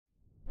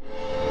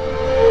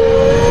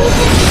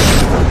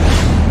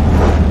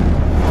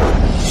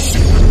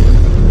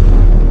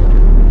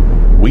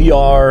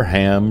AllStar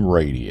Ham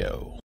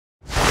Radio.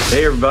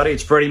 Hey everybody,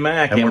 it's Freddie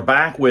Mac, and we're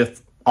back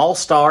with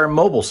AllStar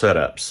mobile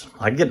setups.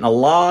 I'm getting a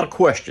lot of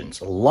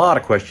questions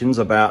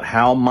about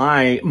how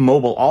my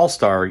mobile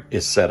AllStar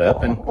is set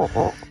up, and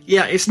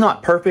yeah, it's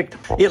not perfect.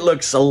 It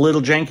looks a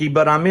little janky,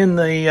 but I'm in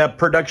the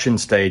production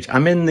stage.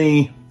 I'm in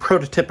the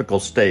prototypical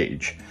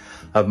stage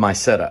of my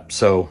setup,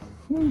 so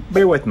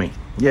bear with me.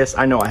 Yes,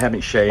 I know I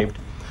haven't shaved.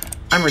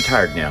 I'm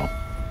retired now.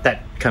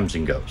 That comes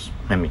and goes.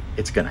 I mean,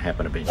 it's gonna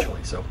happen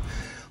eventually, so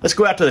let's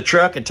go out to the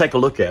truck and take a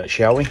look at it,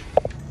 shall we?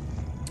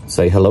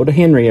 Say hello to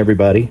Henry,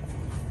 everybody.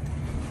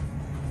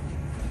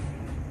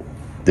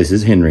 This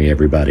is Henry,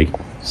 everybody.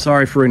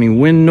 Sorry for any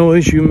wind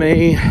noise you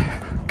may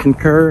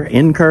incur,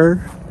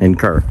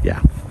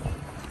 yeah.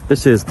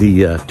 This is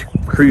the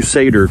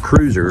Crusader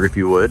Cruiser, if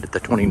you would, the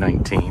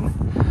 2019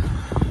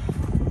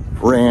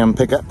 Ram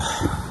pickup.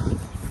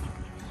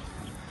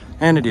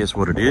 And it is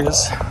what it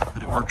is,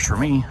 but it works for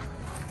me.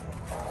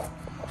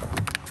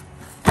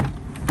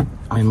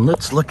 And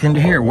let's look into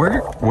here.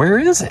 Where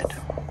is it?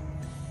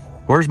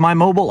 Where's my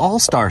mobile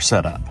AllStar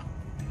setup?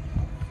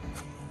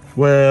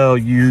 Well,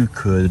 you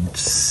could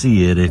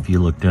see it if you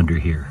looked under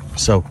here.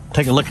 So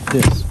take a look at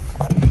this.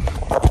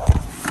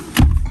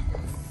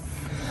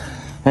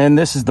 And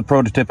this is the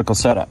prototypical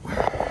setup.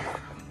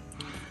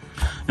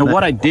 Now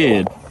what I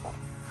did,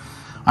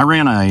 I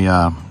ran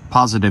a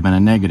positive and a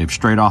negative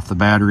straight off the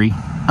battery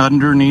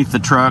underneath the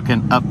truck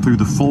and up through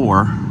the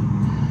floor.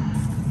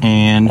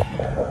 And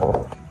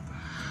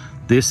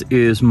this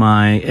is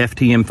my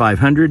FTM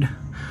 500.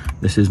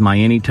 This is my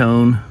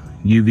Anytone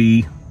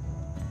UV,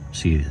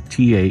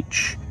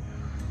 TH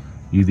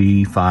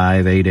UV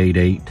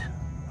 5888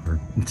 or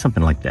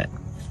something like that.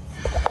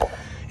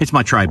 It's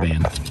my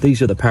tri-band.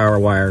 These are the power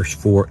wires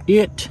for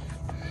it.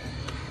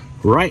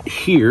 Right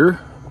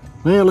here,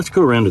 well, let's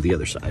go around to the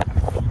other side.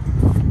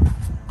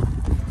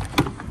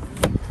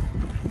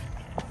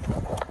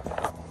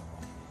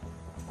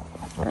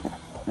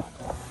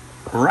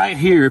 Right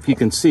here, if you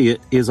can see it,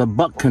 is a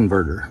buck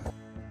converter.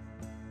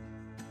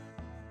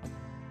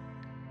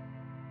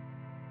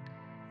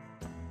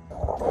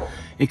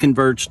 It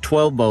converts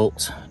 12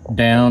 volts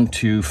down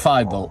to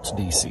 5 volts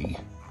DC.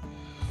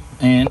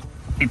 And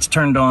it's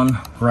turned on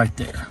right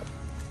there.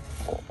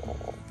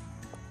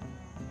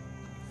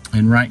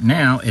 And right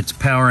now, it's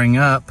powering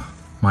up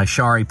my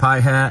Shari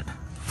Pi Hat,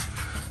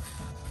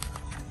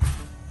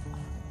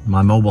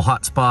 my mobile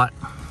hotspot,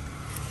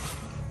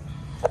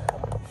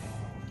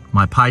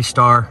 my Pi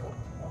Star.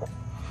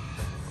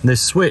 This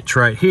switch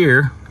right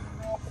here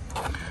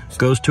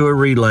goes to a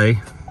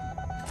relay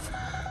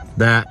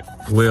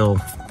that will,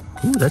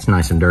 ooh, that's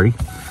nice and dirty.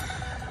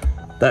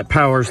 That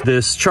powers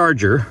this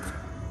charger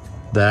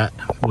that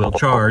will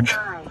charge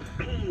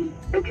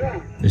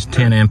this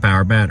 10 amp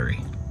hour battery.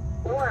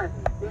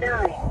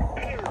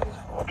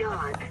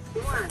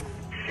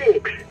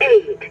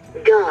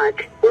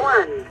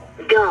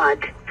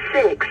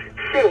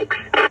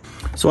 192.168.1.66.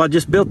 So I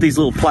just built these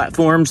little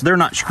platforms. They're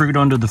not screwed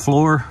onto the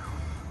floor.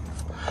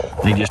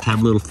 They just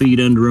have little feet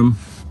under them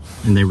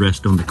and they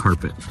rest on the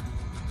carpet.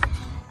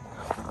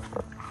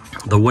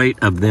 The weight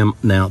of them,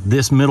 now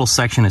this middle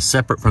section is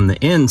separate from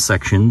the end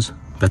sections,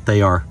 but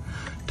they are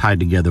tied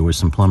together with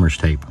some plumber's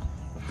tape.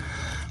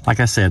 Like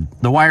I said,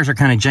 the wires are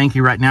kind of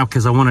janky right now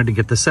because I wanted to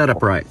get the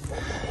setup right.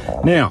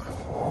 Now,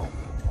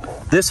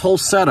 this whole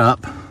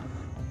setup,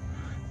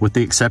 with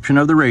the exception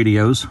of the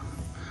radios,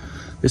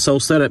 this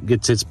whole setup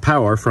gets its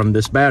power from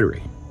this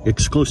battery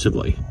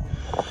exclusively.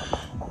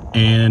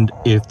 And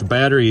if the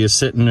battery is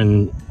sitting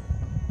and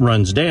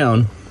runs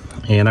down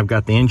and I've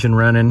got the engine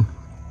running,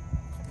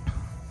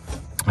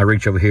 I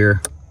reach over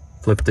here,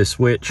 flip this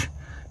switch,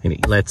 and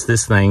it lets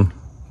this thing,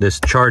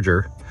 this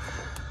charger,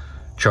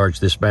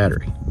 charge this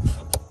battery.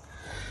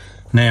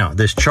 Now,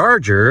 this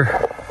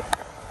charger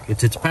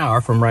gets its power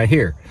from right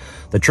here.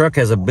 The truck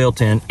has a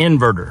built-in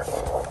inverter,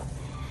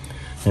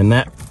 and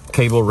that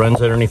cable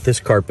runs underneath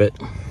this carpet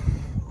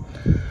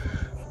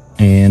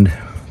and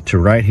to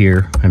right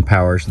here and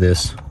powers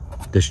this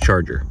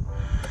charger.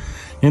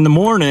 In the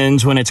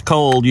mornings when it's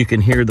cold, you can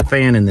hear the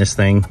fan in this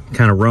thing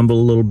kind of rumble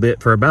a little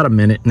bit for about a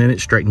minute, and then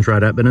it straightens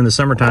right up. But in the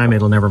summertime,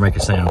 it'll never make a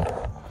sound.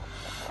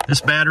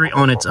 This battery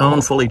on its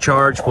own, fully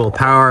charged, will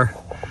power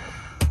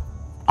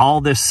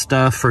all this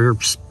stuff for,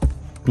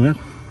 well,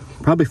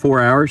 probably 4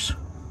 hours,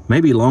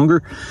 maybe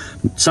longer.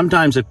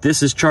 Sometimes if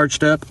this is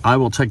charged up, I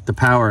will take the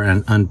power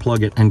and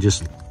unplug it and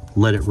just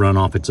let it run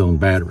off its own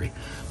battery.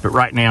 But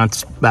right now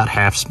it's about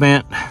half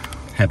spent,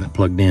 have it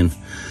plugged in.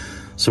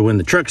 So when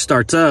the truck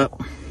starts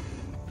up,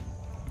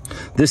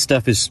 this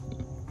stuff is,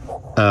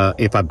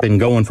 if I've been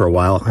going for a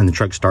while and the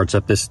truck starts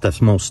up, this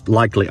stuff's most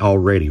likely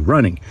already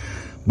running.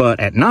 But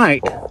at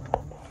night,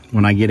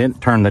 when I get in,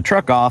 turn the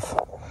truck off,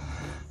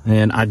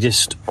 and I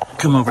just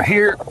come over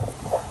here,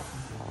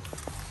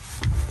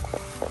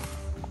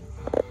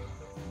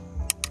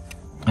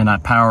 and I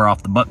power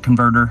off the buck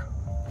converter,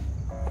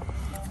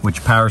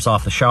 which powers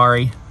off the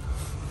Shari,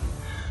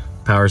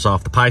 powers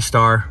off the Pi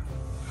Star.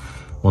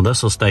 Well,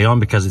 this will stay on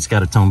because it's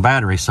got its own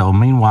battery. So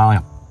meanwhile,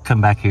 I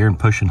come back here and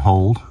push and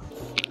hold,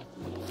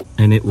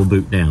 and it will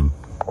boot down.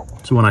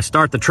 So when I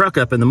start the truck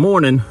up in the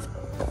morning,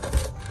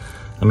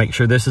 I make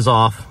sure this is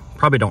off.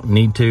 Probably don't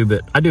need to,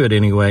 but I do it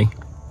anyway.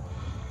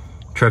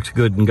 Truck's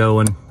good and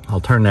going. I'll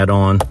turn that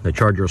on. The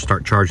charger will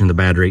start charging the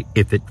battery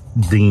if it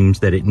deems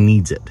that it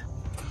needs it.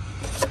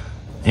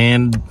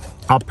 And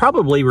I'll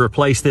probably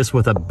replace this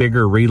with a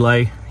bigger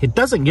relay. It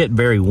doesn't get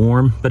very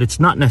warm, but it's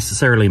not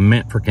necessarily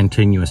meant for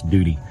continuous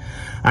duty.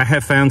 I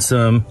have found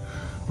some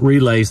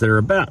relays that are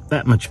about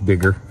that much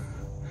bigger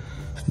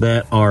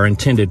that are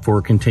intended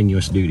for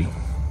continuous duty.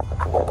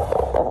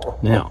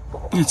 Now,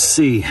 let's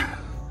see.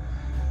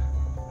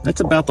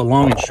 That's about the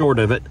long and short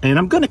of it. And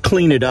I'm gonna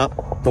clean it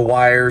up, the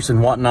wires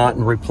and whatnot,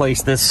 and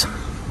replace this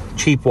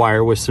cheap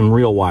wire with some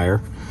real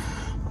wire.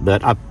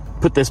 That I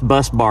put this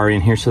bus bar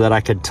in here so that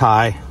I could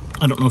tie.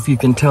 I don't know if you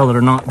can tell it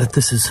or not, that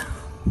this is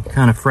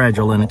kind of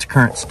fragile in its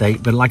current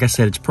state, but like I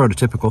said, it's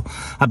prototypical.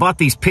 I bought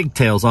these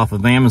pigtails off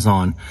of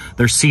Amazon.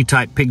 They're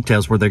C-type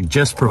pigtails where they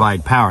just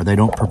provide power. They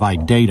don't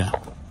provide data.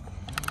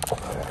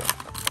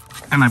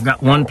 And I've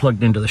got one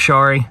plugged into the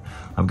Shari.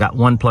 I've got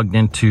one plugged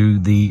into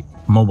the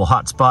mobile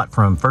hotspot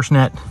from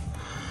FirstNet.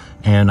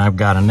 And I've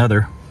got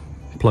another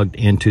plugged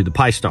into the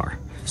Pi-Star.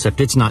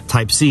 Except it's not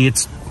Type-C,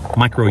 it's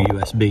micro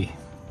USB.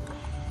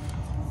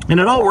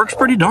 And it all works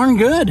pretty darn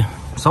good.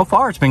 So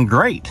far, it's been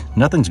great.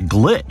 Nothing's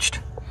glitched.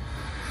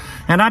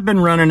 And I've been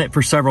running it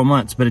for several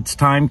months, but it's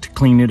time to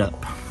clean it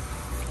up.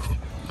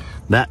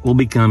 That will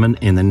be coming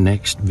in the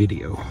next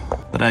video.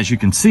 But as you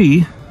can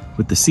see,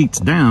 with the seats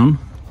down,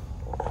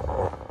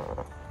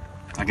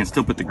 I can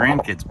still put the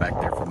grandkids back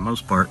there for the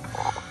most part.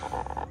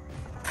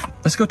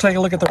 Let's go take a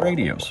look at the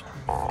radios.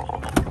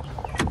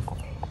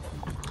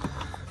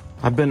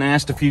 I've been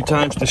asked a few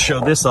times to show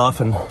this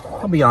off, and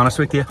I'll be honest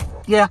with you,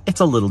 yeah,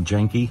 it's a little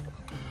janky,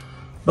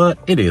 but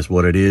it is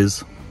what it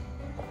is.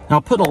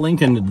 I'll put a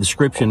link in the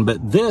description,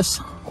 but this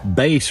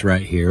base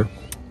right here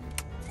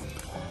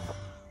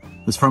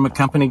is from a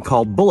company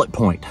called Bullet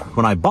Point.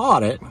 When I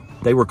bought it,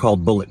 they were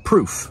called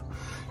Bulletproof.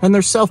 And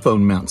they're cell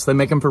phone mounts. They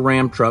make them for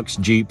Ram trucks,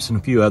 Jeeps, and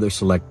a few other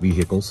select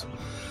vehicles.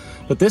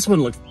 But this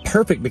one looks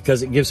perfect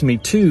because it gives me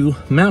two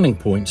mounting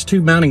points,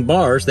 two mounting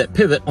bars that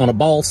pivot on a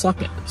ball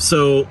socket.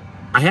 So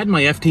I had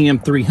my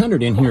FTM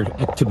 300 in here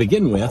to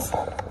begin with.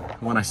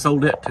 When I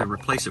sold it to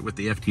replace it with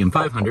the FTM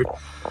 500,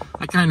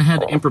 I kind of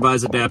had to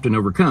improvise, adapt, and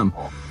overcome.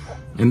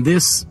 And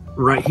this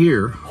right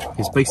here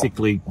is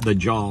basically the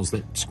jaws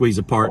that squeeze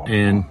apart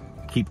and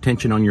keep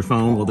tension on your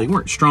phone. Well, they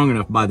weren't strong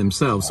enough by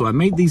themselves, so I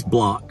made these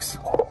blocks,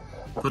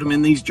 put them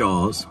in these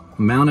jaws,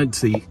 mounted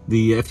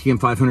the FTM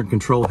 500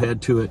 control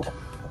head to it,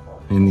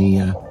 and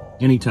the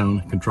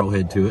Anytone control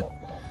head to it,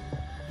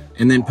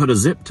 and then put a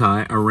zip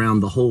tie around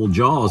the whole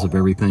jaws of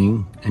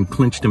everything and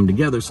clinched them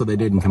together so they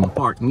didn't come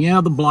apart. And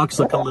yeah, the blocks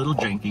look a little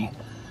janky,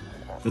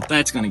 but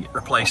that's gonna get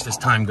replaced as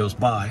time goes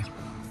by.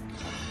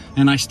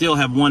 And I still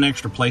have one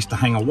extra place to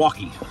hang a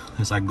walkie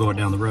as I go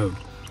down the road.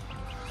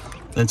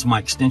 That's my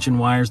extension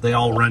wires. They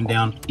all run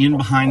down in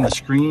behind the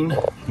screen.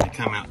 They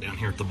come out down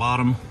here at the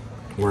bottom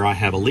where I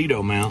have a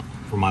Lido mount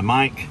for my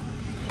mic.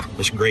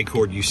 This gray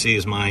cord you see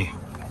is my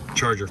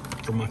charger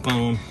for my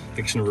phone.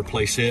 Fixing to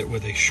replace it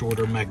with a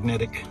shorter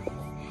magnetic.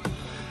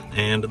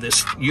 And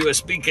this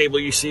USB cable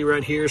you see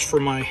right here is for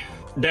my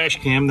dash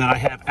cam that I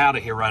have out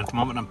of here right at the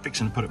moment. I'm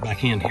fixing to put it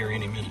back in here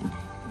any minute.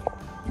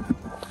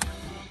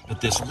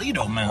 But this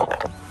Lido mount,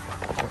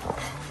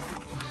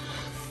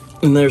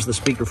 and there's the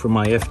speaker for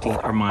my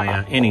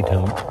my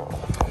Anytone.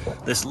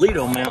 This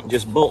Lido mount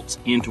just bolts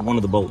into one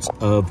of the bolts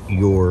of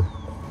your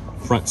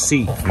front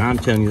seat. And I'm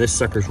telling you, this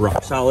sucker's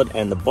rock solid,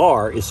 and the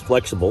bar is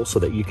flexible so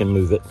that you can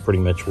move it pretty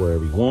much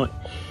wherever you want.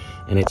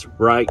 And it's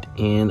right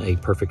in a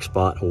perfect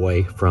spot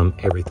away from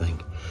everything.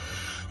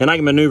 And I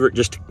can maneuver it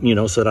just, you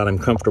know, so that I'm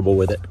comfortable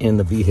with it in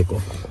the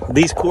vehicle.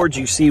 These cords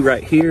you see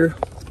right here,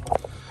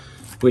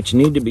 which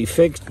need to be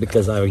fixed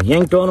because I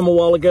yanked on them a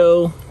while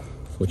ago,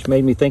 which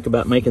made me think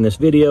about making this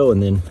video,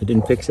 and then I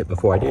didn't fix it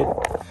before I did.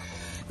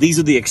 These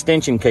are the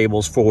extension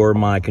cables for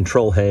my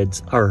control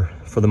heads, or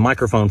for the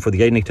microphone for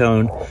the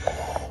Anytone,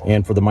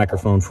 and for the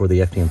microphone for the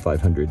FTM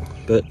 500.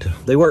 But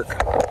they work.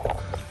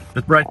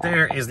 But right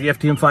there is the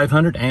FTM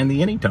 500 and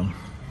the Anytone.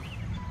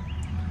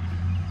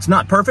 It's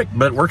not perfect,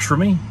 but it works for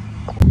me.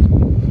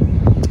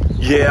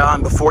 Yeah,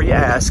 and before you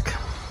ask,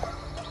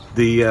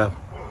 the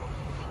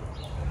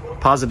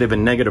positive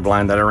and negative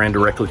line that I ran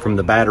directly from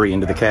the battery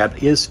into the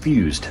cab is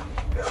fused.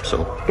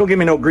 So don't give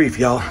me no grief,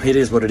 y'all. It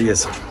is what it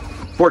is.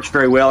 Works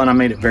very well, and I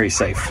made it very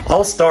safe.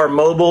 AllStar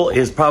Mobile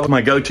is probably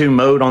my go-to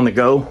mode on the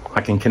go. I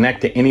can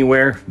connect to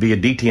anywhere via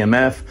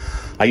DTMF.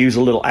 I use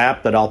a little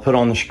app that I'll put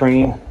on the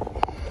screen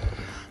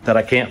that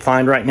I can't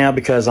find right now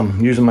because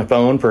I'm using my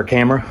phone for a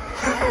camera.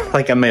 I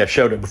think I may have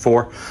showed it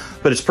before,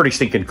 but it's pretty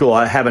stinking cool.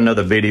 I have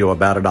another video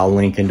about it I'll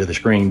link into the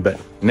screen. But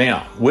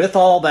now, with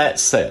all that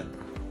said,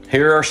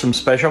 here are some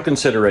special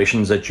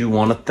considerations that you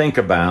want to think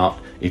about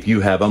if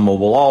you have a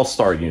mobile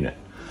AllStar unit.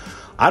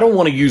 I don't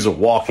want to use a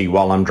walkie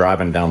while I'm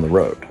driving down the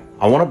road.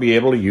 I want to be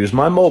able to use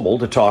my mobile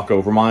to talk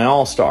over my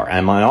AllStar,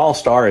 and my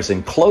AllStar is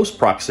in close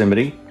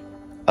proximity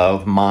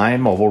of my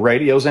mobile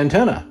radio's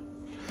antenna.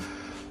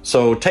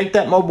 So take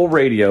that mobile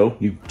radio,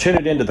 you tune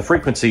it into the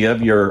frequency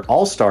of your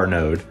AllStar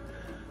node,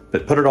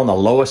 but put it on the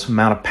lowest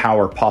amount of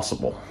power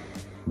possible.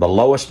 The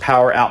lowest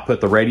power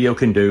output the radio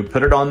can do,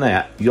 put it on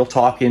that. You'll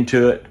talk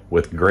into it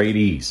with great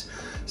ease.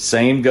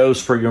 Same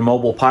goes for your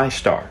mobile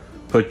Pi-Star.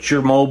 Put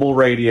your mobile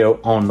radio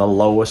on the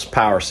lowest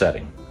power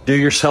setting. Do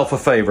yourself a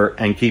favor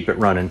and keep it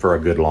running for a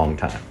good long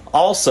time.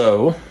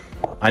 Also,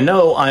 I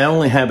know I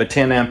only have a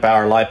 10 amp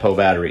hour LiPo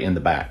battery in the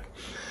back,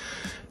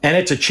 and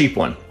it's a cheap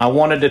one. I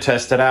wanted to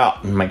test it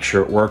out and make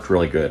sure it worked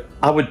really good.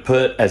 I would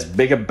put as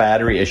big a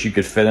battery as you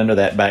could fit into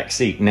that back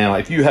seat. Now,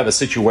 if you have a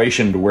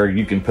situation to where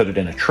you can put it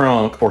in a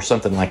trunk or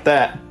something like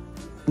that,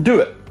 do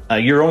it.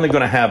 You're only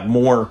gonna have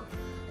more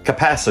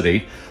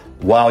capacity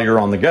while you're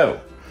on the go.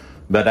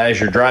 But as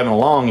you're driving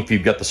along, if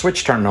you've got the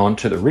switch turned on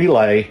to the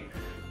relay,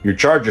 your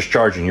charger's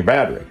charging your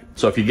battery.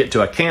 So if you get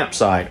to a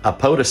campsite, a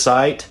POTA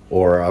site,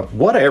 or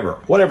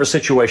whatever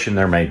situation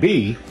there may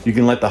be, you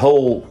can let the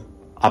whole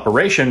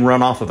operation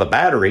run off of a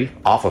battery,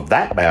 off of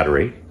that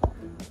battery,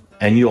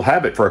 and you'll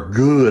have it for a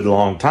good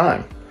long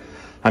time.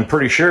 I'm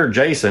pretty sure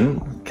Jason,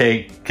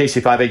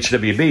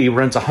 KC5HWB,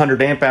 runs a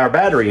 100 amp hour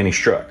battery in his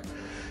truck.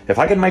 If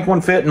I could make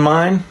one fit in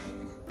mine,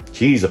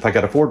 geez, if I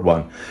could afford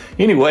one.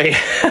 Anyway,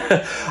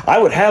 I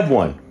would have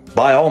one,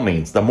 by all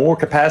means. The more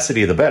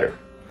capacity, the better.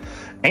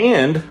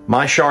 And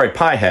my Shari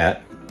Pi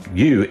Hat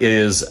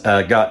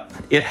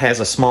it has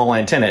a small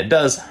antenna. It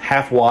does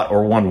half watt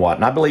or 1 watt,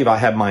 and I believe I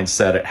have mine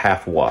set at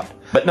half watt.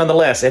 But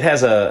nonetheless, it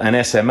has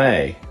an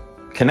SMA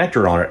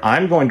connector on it.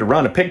 I'm going to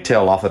run a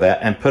pigtail off of that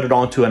and put it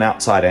onto an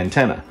outside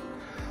antenna.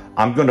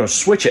 I'm going to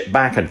switch it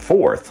back and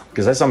forth,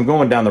 because as I'm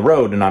going down the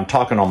road and I'm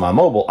talking on my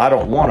mobile, I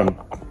don't want them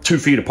 2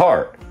 feet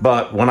apart.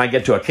 But when I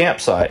get to a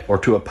campsite or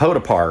to a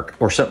POTA park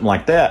or something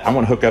like that, I'm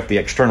going to hook up the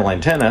external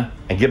antenna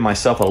and give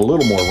myself a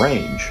little more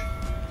range.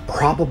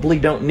 Probably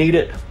don't need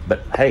it,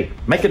 but hey,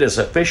 make it as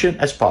efficient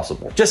as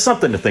possible. Just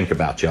something to think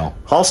about, y'all.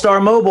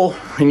 AllStar Mobile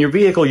in your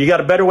vehicle, you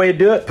got a better way to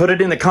do it? Put it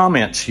in the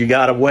comments. You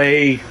have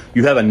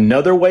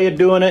another way of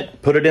doing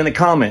it? Put it in the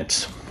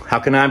comments. How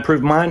can I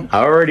improve mine?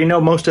 I already know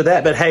most of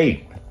that, but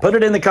hey, put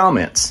it in the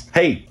comments.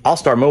 Hey,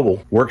 AllStar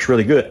Mobile works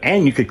really good,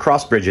 and you could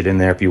cross bridge it in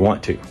there if you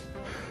want to.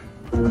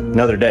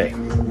 Another day.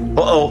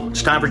 Uh-oh,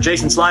 it's time for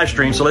Jason's live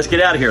stream, so let's get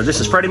out of here.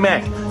 This is Freddie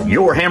Mac,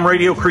 your ham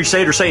radio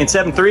crusader saying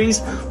 7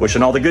 3s,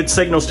 wishing all the good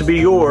signals to be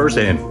yours,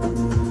 and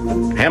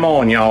ham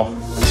on, y'all.